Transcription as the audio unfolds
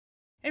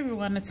Hey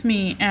everyone, it's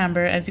me,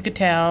 Amber. As you could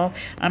tell,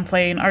 I'm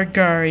playing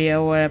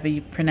Argario, whatever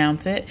you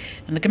pronounce it.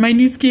 And look at my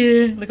new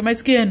skin! Look at my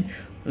skin!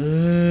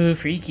 Ooh,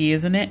 freaky,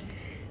 isn't it?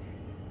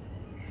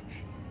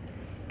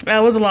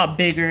 That was a lot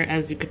bigger,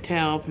 as you could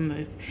tell from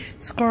this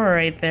score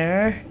right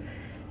there.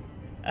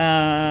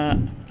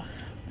 That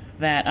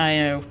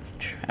I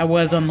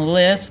was on the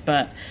list,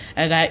 but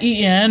I got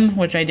eaten,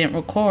 which I didn't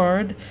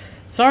record.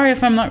 Sorry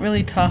if I'm not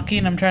really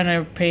talking. I'm trying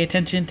to pay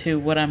attention to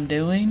what I'm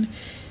doing.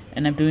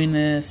 And I'm doing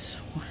this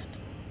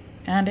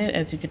and it,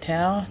 as you could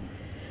tell.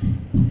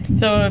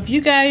 So if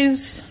you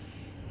guys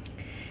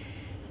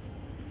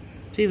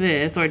see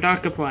this, or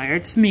Darkiplier,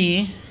 it's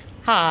me.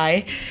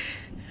 Hi.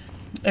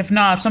 If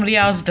not, if somebody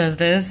else does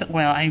this,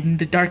 well, I'm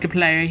the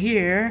Darkiplier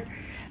here.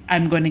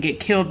 I'm going to get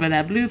killed by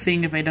that blue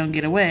thing if I don't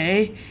get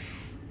away.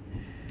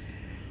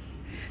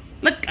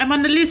 Look, I'm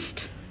on the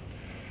list.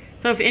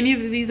 So if any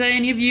of these are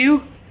any of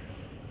you,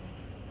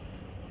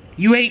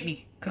 you ate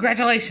me.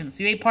 Congratulations,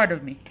 you ate part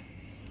of me.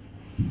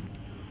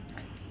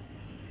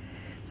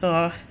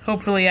 So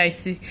hopefully I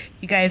see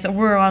you guys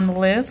were on the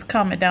list.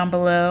 Comment down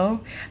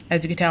below.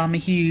 As you can tell, I'm a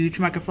huge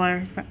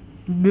Markiplier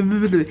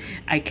fan.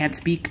 I can't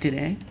speak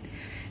today.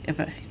 If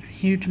a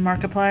huge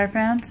Markiplier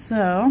fan.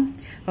 So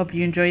hope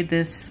you enjoyed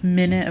this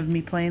minute of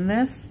me playing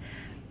this.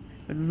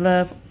 Would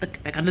love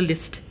look back on the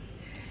list.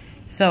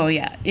 So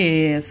yeah,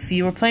 if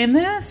you were playing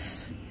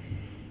this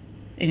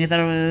and you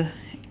thought it was,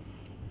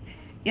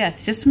 yeah,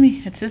 it's just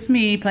me. It's just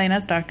me playing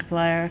as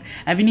Darkiplier.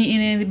 I haven't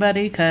eaten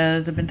anybody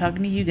because I've been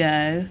talking to you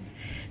guys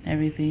and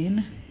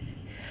everything.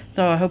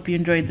 So I hope you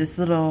enjoyed this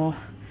little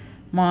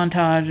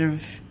montage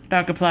of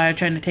Darkiplier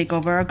trying to take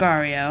over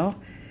Argario.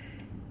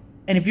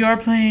 And if you are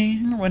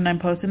playing when I'm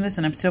posting this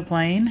and I'm still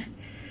playing,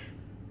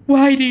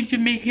 why didn't you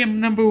make him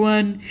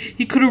 #1?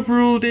 He could have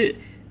ruled it.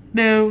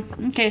 No.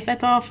 Okay,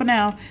 that's all for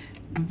now.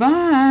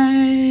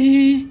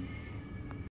 Bye.